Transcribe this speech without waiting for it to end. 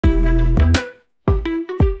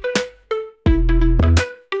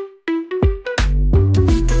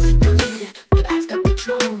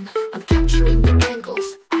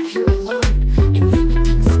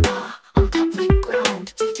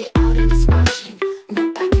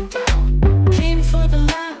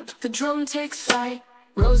drone takes flight,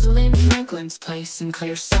 Rosalind Franklin's place in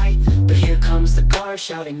clear sight. But here comes the guard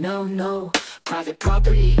shouting, no, no, private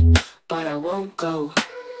property, but I won't go.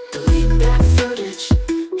 Delete that footage,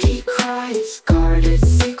 he cries, guarded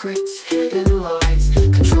secrets, hidden lies.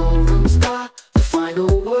 Control room's got the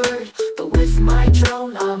final word, but with my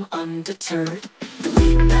drone I'm undeterred.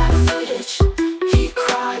 Delete that footage, he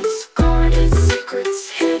cries, guarded secrets,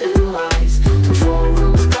 hidden lies. Control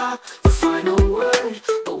room's got the final word,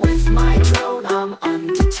 but with my drone I'm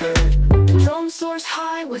undeterred. The drone soars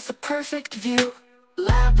high with a perfect view,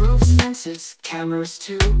 lab roofs, fences, cameras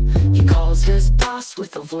too. He calls his boss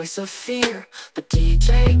with a voice of fear, but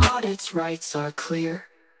DJ Audits rights are clear.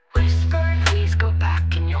 Whisper, please go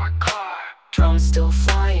back in your car. Drone still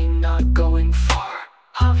flying, not going far,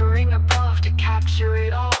 hovering above to capture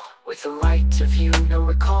it all, with a right to view, no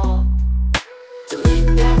recall.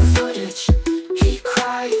 Delete that footage, he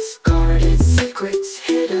cries, guarded secrets,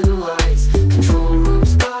 hidden lies. Control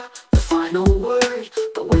room's got the final word,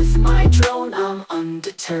 but with my drone I'm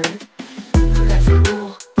undeterred. For every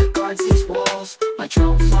rule that guards these walls, my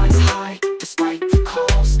drone flies